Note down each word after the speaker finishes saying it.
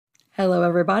Hello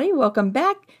everybody, welcome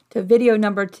back to video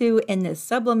number 2 in this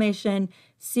sublimation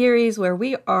series where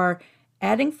we are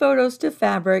adding photos to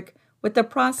fabric with the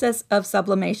process of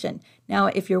sublimation. Now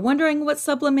if you're wondering what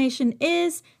sublimation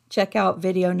is, check out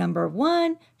video number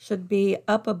 1, should be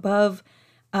up above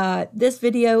this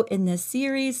video in this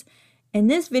series. In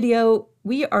this video,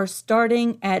 we are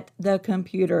starting at the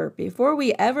computer. Before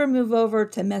we ever move over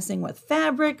to messing with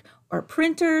fabric or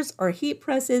printers or heat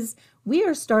presses, we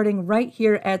are starting right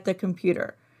here at the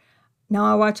computer. Now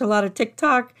I watch a lot of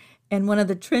TikTok, and one of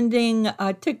the trending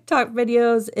TikTok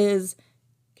videos is,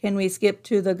 can we skip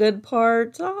to the good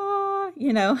part?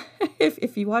 You know,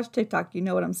 if you watch TikTok, you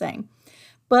know what I'm saying.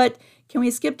 But can we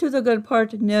skip to the good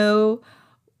part? No,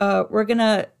 we're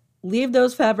gonna leave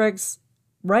those fabrics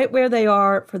right where they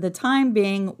are for the time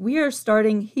being. We are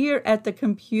starting here at the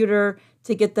computer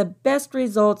to get the best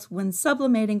results when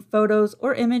sublimating photos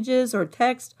or images or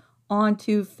text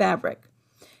onto fabric.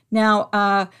 Now,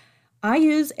 I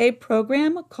use a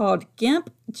program called GIMP,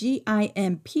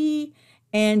 G-I-M-P,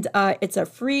 and it's a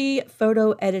free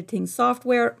photo editing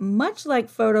software, much like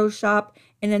Photoshop.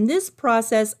 And in this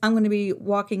process, I'm going to be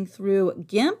walking through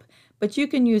GIMP, but you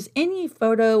can use any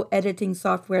photo editing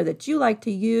software that you like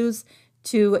to use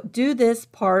to do this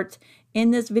part. In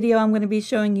this video, I'm going to be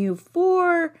showing you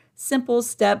 4 simple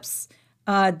steps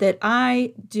that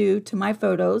I do to my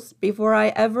photos before I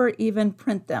ever even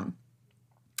print them.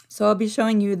 So I'll be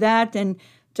showing you that, and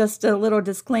just a little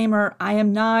disclaimer, I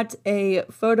am not a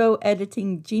photo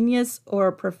editing genius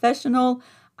or professional.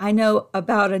 I know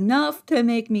about enough to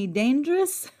make me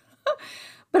dangerous,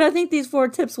 but I think these 4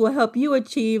 tips will help you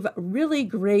achieve really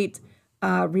great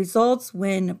results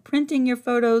when printing your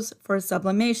photos for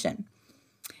sublimation.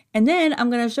 And then I'm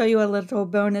going to show you a little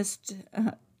bonus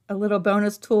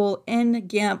tool in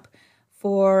GIMP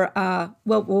for,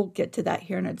 well, we'll get to that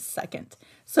here in a second.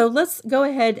 So let's go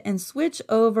ahead and switch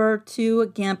over to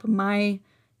GIMP. My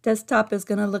desktop is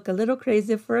going to look a little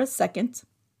crazy for a second.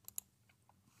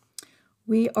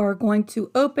 We are going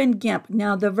to open GIMP.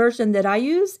 Now the version that I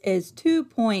use is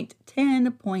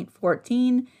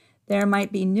 2.10.14. There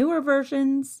might be newer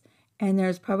versions, and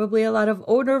there's probably a lot of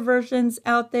older versions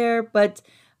out there, but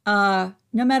no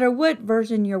matter what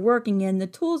version you're working in, the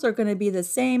tools are going to be the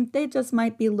same. They just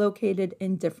might be located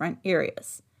in different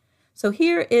areas. So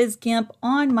here is GIMP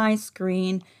on my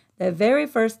screen. The very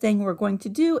first thing we're going to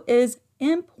do is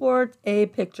import a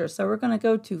picture. So we're going to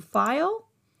go to File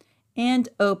and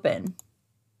Open.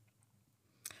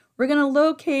 We're going to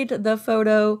locate the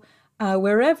photo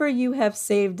wherever you have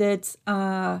saved it.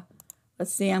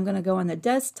 Let's see, I'm going to go on the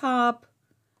desktop.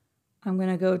 I'm going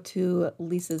to go to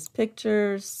Lisa's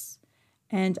Pictures,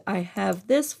 and I have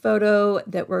this photo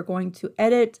that we're going to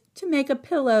edit to make a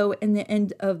pillow in the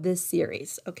end of this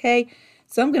series, okay?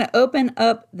 So I'm going to open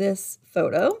up this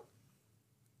photo.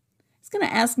 It's going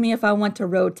to ask me if I want to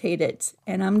rotate it,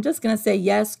 and I'm just going to say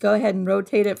yes, go ahead and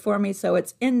rotate it for me so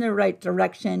it's in the right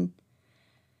direction.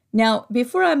 Now,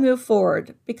 before I move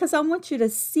forward, because I want you to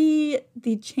see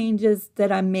the changes that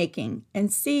I'm making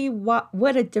and see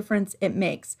what a difference it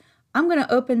makes, I'm going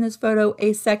to open this photo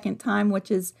a second time, which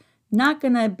is not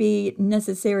going to be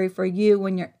necessary for you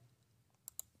when you're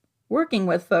working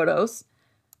with photos,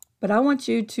 but I want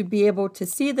you to be able to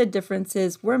see the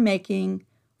differences we're making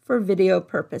for video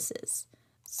purposes.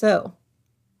 So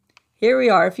here we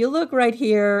are. If you look right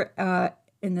here,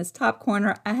 in this top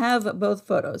corner, I have both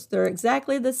photos. They're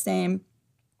exactly the same.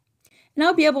 And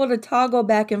I'll be able to toggle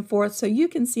back and forth so you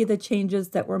can see the changes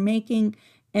that we're making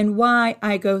and why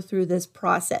I go through this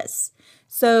process.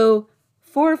 So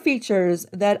 4 features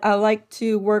that I like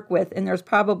to work with, and there's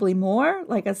probably more.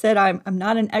 Like I said, I'm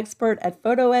not an expert at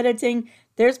photo editing.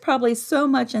 There's probably so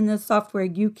much in this software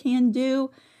you can do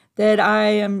that I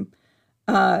am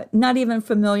not even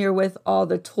familiar with all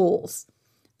the tools.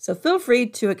 So feel free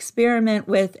to experiment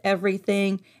with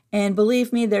everything. And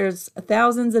believe me, there's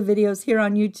thousands of videos here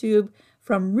on YouTube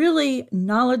from really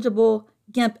knowledgeable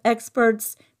GIMP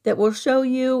experts that will show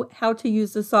you how to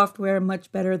use the software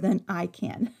much better than I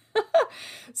can.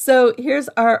 So here's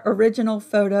our original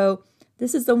photo.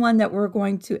 This is the one that we're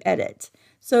going to edit.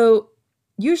 So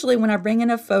usually when I bring in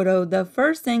a photo, the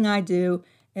first thing I do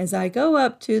is I go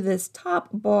up to this top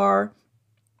bar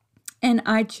and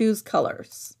I choose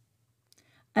colors.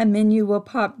 A menu will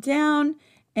pop down,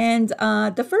 and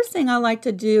the first thing I like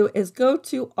to do is go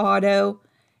to Auto,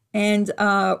 and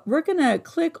we're going to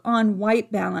click on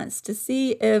White Balance to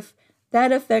see if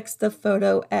that affects the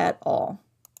photo at all.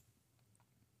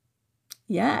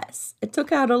 Yes, it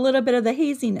took out a little bit of the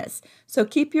haziness. So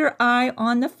keep your eye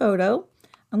on the photo.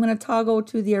 I'm going to toggle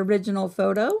to the original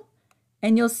photo,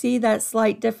 and you'll see that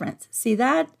slight difference. See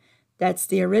that? That's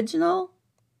the original.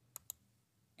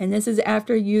 And this is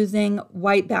after using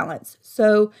white balance.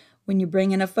 So when you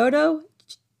bring in a photo,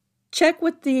 check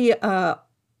with the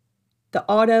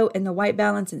auto and the white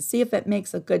balance and see if it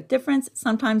makes a good difference.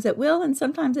 Sometimes it will, and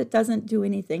sometimes it doesn't do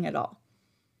anything at all.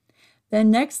 The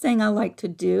next thing I like to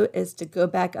do is to go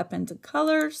back up into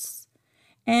colors,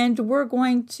 and we're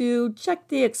going to check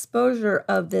the exposure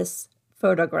of this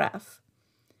photograph.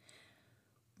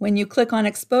 When you click on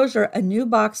exposure, a new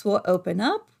box will open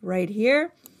up right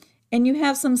here, and you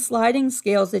have some sliding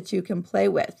scales that you can play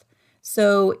with.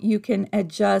 So you can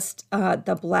adjust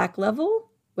the black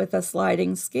level with a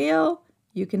sliding scale.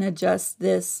 You can adjust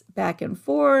this back and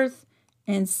forth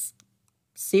and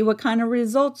see what kind of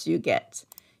results you get.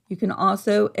 You can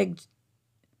also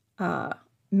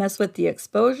mess with the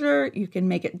exposure. You can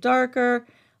make it darker.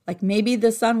 Like maybe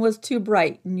the sun was too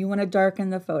bright and you want to darken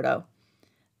the photo.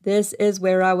 This is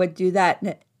where I would do that. And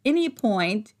at any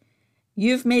point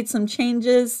you've made some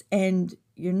changes and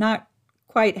you're not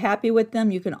quite happy with them,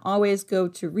 you can always go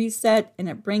to reset and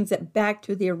it brings it back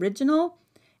to the original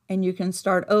and you can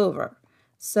start over.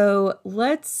 So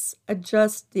let's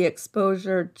adjust the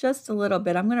exposure just a little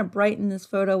bit. I'm going to brighten this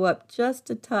photo up just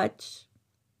a touch.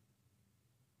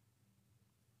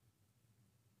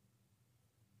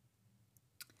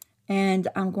 And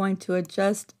I'm going to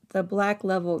adjust the black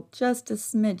level just a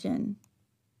smidgen.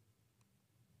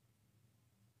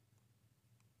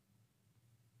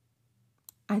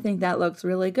 I think that looks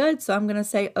really good, so I'm going to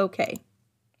say okay.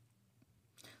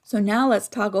 So now let's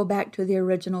toggle back to the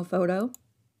original photo.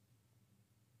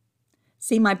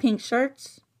 See my pink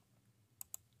shirts?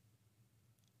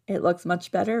 It looks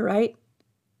much better, right?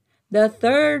 The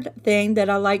third thing that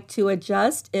I like to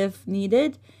adjust if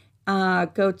needed,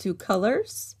 go to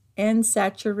colors and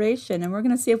saturation. And we're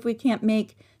going to see if we can't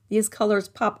make these colors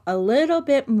pop a little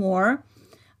bit more.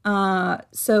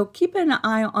 So keep an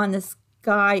eye on the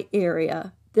sky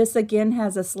area. This again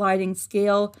has a sliding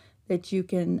scale that you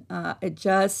can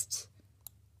adjust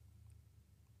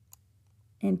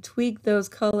and tweak those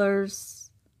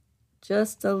colors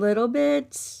just a little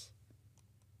bit.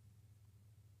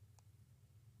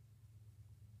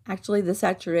 Actually, the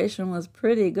saturation was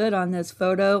pretty good on this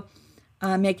photo,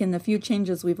 making the few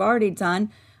changes we've already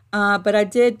done. But I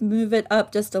did move it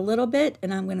up just a little bit,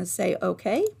 and I'm going to say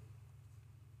okay.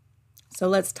 So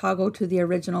let's toggle to the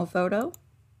original photo.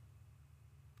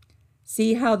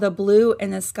 See how the blue in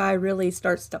the sky really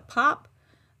starts to pop,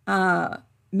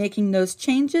 making those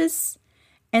changes.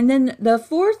 And then the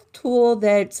fourth tool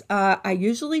that I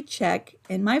usually check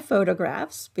in my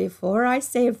photographs before I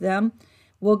save them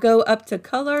will go up to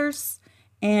colors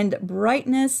and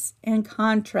brightness and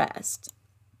contrast.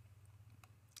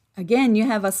 Again, you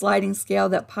have a sliding scale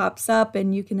that pops up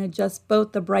and you can adjust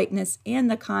both the brightness and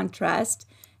the contrast.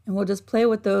 And we'll just play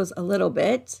with those a little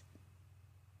bit.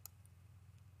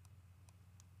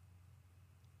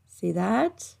 See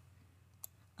that?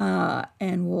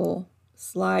 And we'll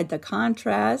slide the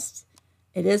contrast.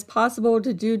 It is possible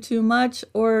to do too much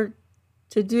or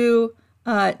to do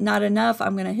not enough.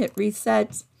 I'm going to hit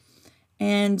reset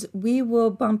and we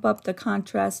will bump up the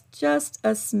contrast just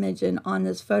a smidgen on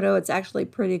this photo. It's actually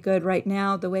pretty good right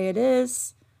now the way it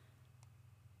is.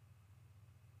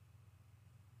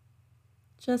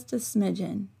 Just a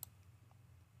smidgen.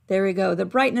 There we go. The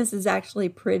brightness is actually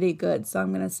pretty good, so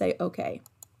I'm going to say okay.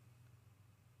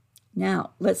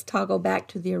 Now, let's toggle back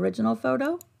to the original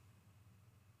photo.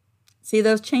 See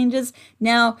those changes?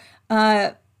 Now,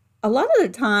 a lot of the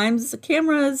times,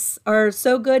 cameras are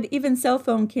so good, even cell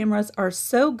phone cameras are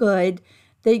so good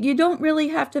that you don't really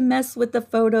have to mess with the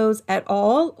photos at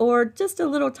all or just a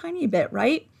little tiny bit,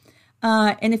 right?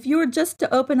 And if you were just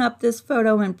to open up this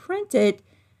photo and print it,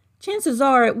 chances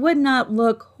are it would not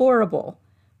look horrible.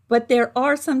 But there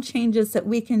are some changes that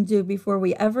we can do before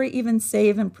we ever even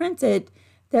save and print it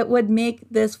that would make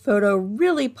this photo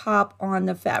really pop on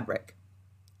the fabric.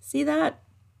 See that?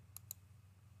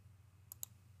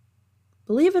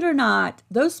 Believe it or not,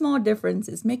 those small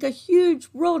differences make a huge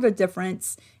world of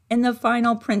difference in the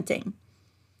final printing.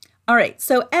 All right,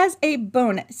 so as a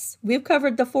bonus, we've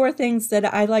covered the 4 things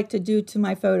that I like to do to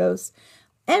my photos.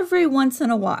 Every once in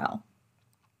a while,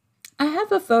 I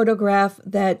have a photograph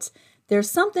that there's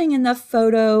something in the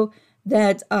photo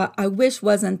that I wish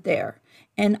wasn't there.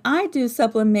 And I do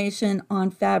sublimation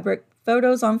on fabric,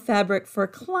 photos on fabric for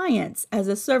clients as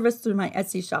a service through my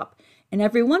Etsy shop. And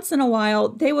every once in a while,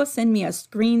 they will send me a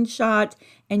screenshot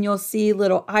and you'll see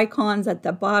little icons at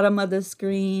the bottom of the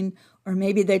screen. Or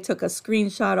maybe they took a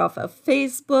screenshot off of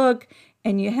Facebook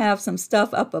and you have some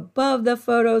stuff up above the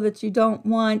photo that you don't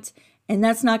want. And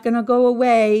that's not going to go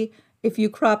away if you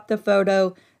crop the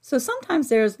photo. So sometimes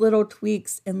there's little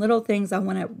tweaks and little things I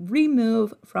want to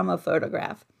remove from a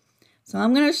photograph. So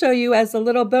I'm going to show you as a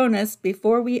little bonus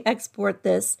before we export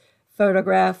this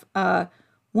photograph.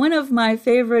 One of my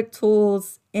favorite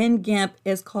tools in GIMP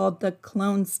is called the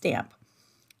clone stamp.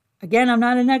 Again, I'm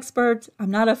not an expert.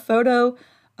 I'm not a photo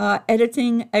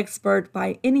editing expert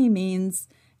by any means.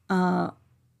 And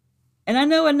I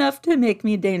know enough to make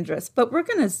me dangerous, but we're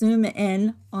going to zoom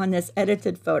in on this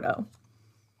edited photo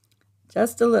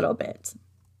just a little bit.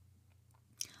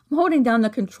 I'm holding down the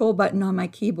control button on my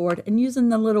keyboard and using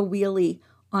the little wheelie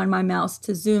on my mouse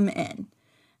to zoom in.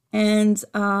 And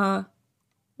we're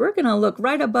going to look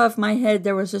right above my head.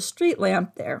 There was a street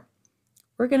lamp there.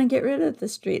 We're going to get rid of the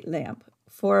street lamp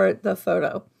for the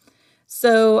photo.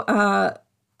 So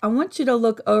I want you to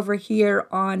look over here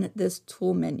on this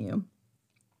tool menu.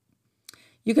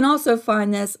 You can also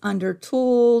find this under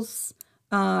tools.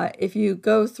 If you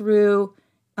go through,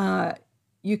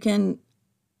 you can,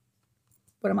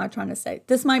 what am I trying to say?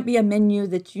 This might be a menu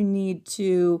that you need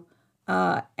to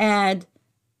add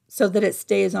so that it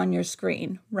stays on your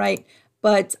screen, right?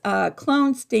 But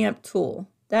clone stamp tool,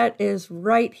 that is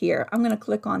right here. I'm going to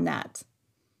click on that.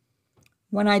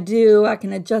 When I do, I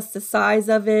can adjust the size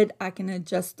of it. I can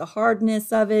adjust the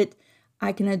hardness of it.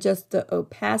 I can adjust the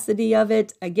opacity of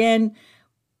it. Again,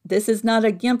 this is not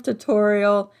a GIMP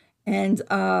tutorial. And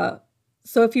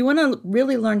so if you want to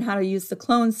really learn how to use the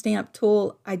clone stamp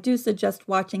tool, I do suggest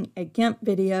watching a GIMP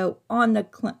video on the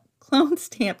clone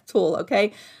stamp tool,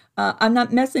 okay? I'm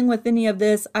not messing with any of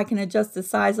this. I can adjust the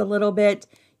size a little bit.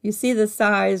 You see the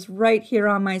size right here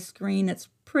on my screen. It's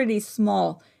pretty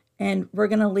small. And we're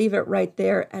going to leave it right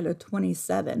there at a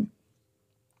 27.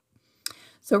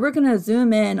 So we're going to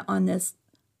zoom in on this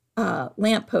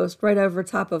lamppost right over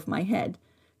top of my head.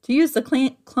 To use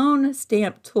the clone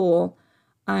stamp tool,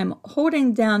 I'm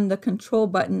holding down the control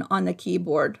button on the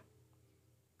keyboard.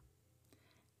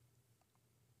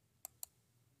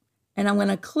 And I'm going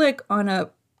to click on an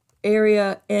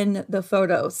area in the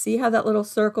photo. See how that little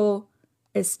circle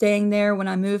is staying there when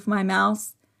I move my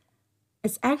mouse?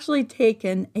 It's actually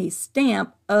taken a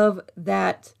stamp of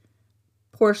that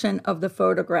portion of the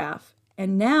photograph.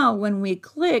 And now when we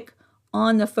click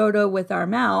on the photo with our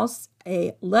mouse,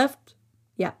 a left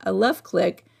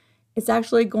click, it's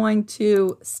actually going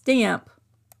to stamp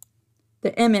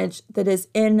the image that is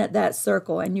in that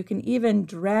circle. And you can even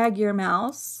drag your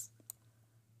mouse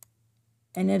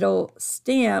and it'll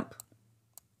stamp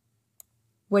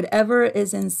whatever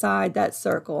is inside that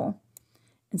circle.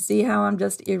 And see how I'm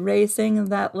just erasing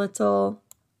that little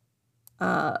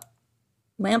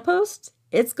lamppost?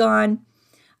 It's gone.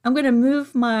 I'm going to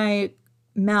move my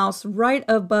mouse right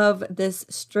above this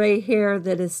stray hair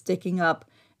that is sticking up.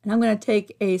 And I'm going to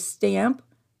take a stamp,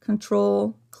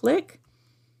 control click,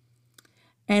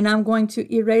 and I'm going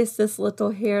to erase this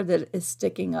little hair that is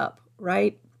sticking up,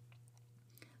 right?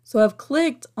 So I've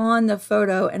clicked on the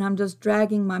photo and I'm just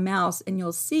dragging my mouse and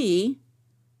you'll see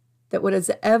that what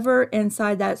is ever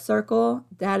inside that circle,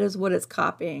 that is what it's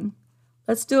copying.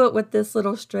 Let's do it with this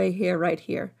little stray hair right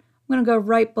here. I'm going to go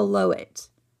right below it.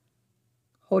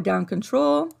 Hold down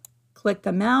control, click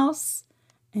the mouse,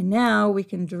 and now we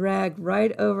can drag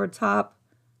right over top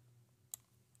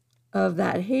of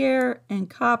that hair and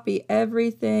copy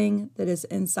everything that is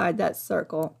inside that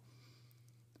circle.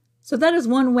 So that is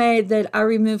one way that I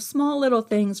remove small little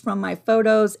things from my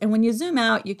photos. And when you zoom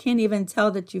out, you can't even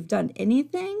tell that you've done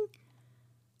anything.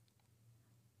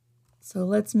 So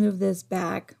let's move this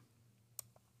back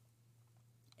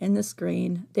in the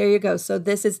screen. There you go. So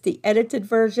this is the edited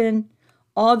version.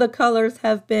 All the colors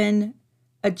have been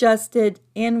adjusted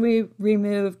and we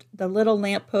removed the little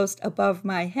lamppost above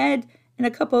my head and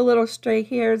a couple of little stray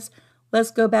hairs.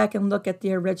 Let's go back and look at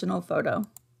the original photo.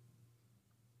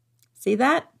 See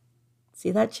that?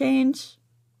 See that change?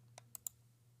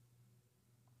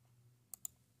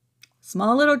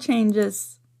 Small little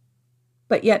changes,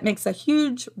 but yet makes a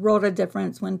huge world of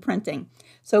difference when printing.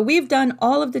 So we've done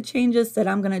all of the changes that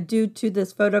I'm going to do to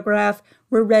this photograph.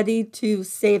 We're ready to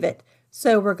save it.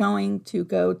 So we're going to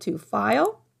go to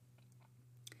File,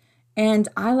 and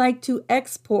I like to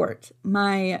export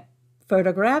my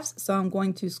photographs. So I'm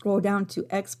going to scroll down to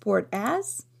Export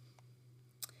As,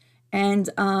 and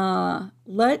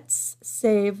let's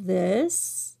save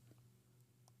this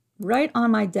right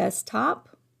on my desktop.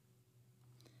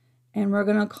 And we're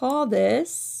going to call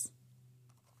this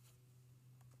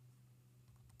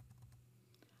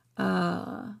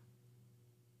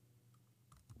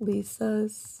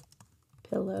Lisa's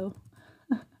Pillow.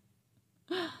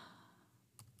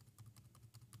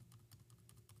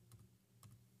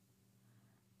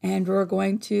 And we're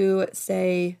going to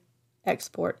say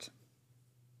export.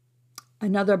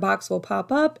 another box will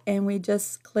pop up and we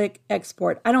just click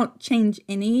export. I don't change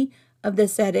any of the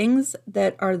settings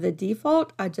that are the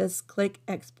default. I just click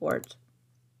export.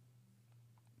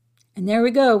 And there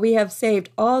we go. We have saved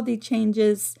all the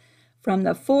changes from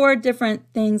the 4 different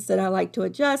things that I like to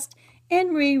adjust,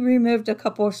 and we removed a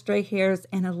couple of stray hairs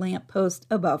and a lamppost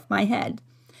above my head.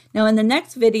 Now in the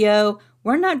next video,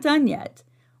 we're not done yet.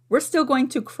 We're still going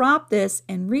to crop this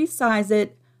and resize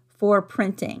it for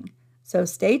printing. So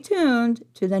stay tuned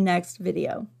to the next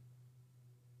video.